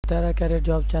Tahira career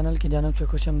job channel की जानिब से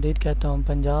खुशामदीद कहता हूँ।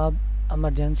 Punjab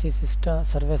emergency system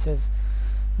services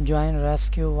join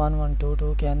rescue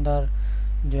 1122 के अंदर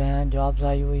जो हैं जॉब्स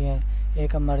आई हुई हैं।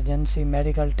 एक एमरजेंसी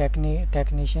मेडिकल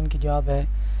टेक्नीशियन की जॉब है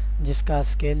जिसका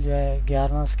स्केल जो है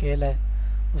 11वां स्केल है।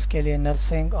 उसके लिए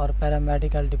नर्सिंग और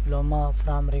paramedical diploma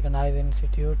from recognised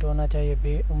institute होना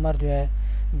चाहिए। उम्र जो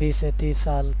है 20 से 30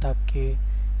 साल तक की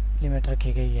लिमिट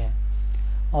रखी गई है।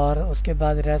 और उसके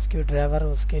बाद रेस्क्यू ड्राइवर,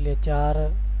 उसके लिए 4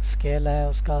 स्केल है।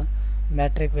 उसका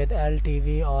मैट्रिक विद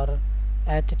LTV और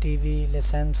HTV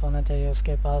लाइसेंस होना चाहिए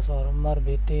उसके पास, और उम्र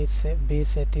भी 20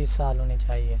 से 30 साल होनी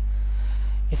चाहिए।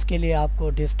 इसके लिए आपको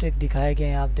डिस्ट्रिक्ट दिखाए गए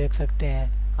हैं, आप देख सकते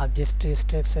हैं। आप जिस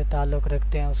डिस्ट्रिक्ट से ताल्लुक़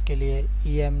रखते हैं उसके लिए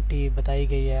EMT बताई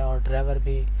गई है, और ड्राइवर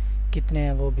भी कितने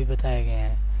हैं वो भी बताए गए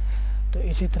हैं। तो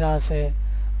इसी तरह से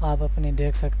आप अपनी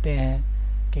देख सकते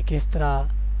हैं कि किस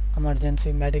तरह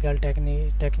इमरजेंसी मेडिकल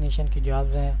टेक्नीशियन की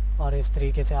जॉब्स हैं। और इस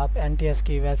तरीके से आप NTS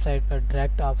की वेबसाइट पर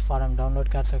डायरेक्ट आप फॉर्म डाउनलोड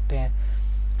कर सकते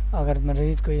हैं। अगर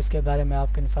मरीज़ को इसके बारे में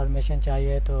आपको इन्फॉर्मेशन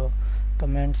चाहिए तो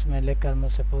कमेंट्स में लिखकर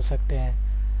मुझसे पूछ सकते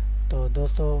हैं। तो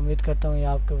दोस्तों, उम्मीद करता हूँ ये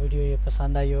आपको वीडियो ये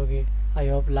पसंद आई होगी। I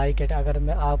hope like it. अगर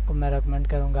मैं रेकमेंड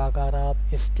करूँगा, अगर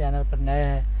आप इस चैनल पर नए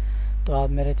हैं तो आप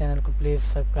मेरे चैनल को प्लीज़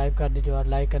सब्सक्राइब कर दीजिए और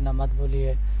लाइक करना मत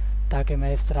भूलिए, ताकि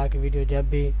मैं इस तरह की वीडियो जब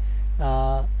भी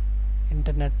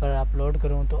इंटरनेट पर अपलोड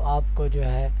करूं तो आपको जो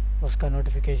है उसका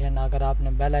नोटिफिकेशन, अगर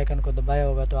आपने बेल आइकन को दबाया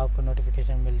होगा तो आपको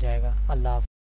नोटिफिकेशन मिल जाएगा। अल्लाह हाफ़िज़।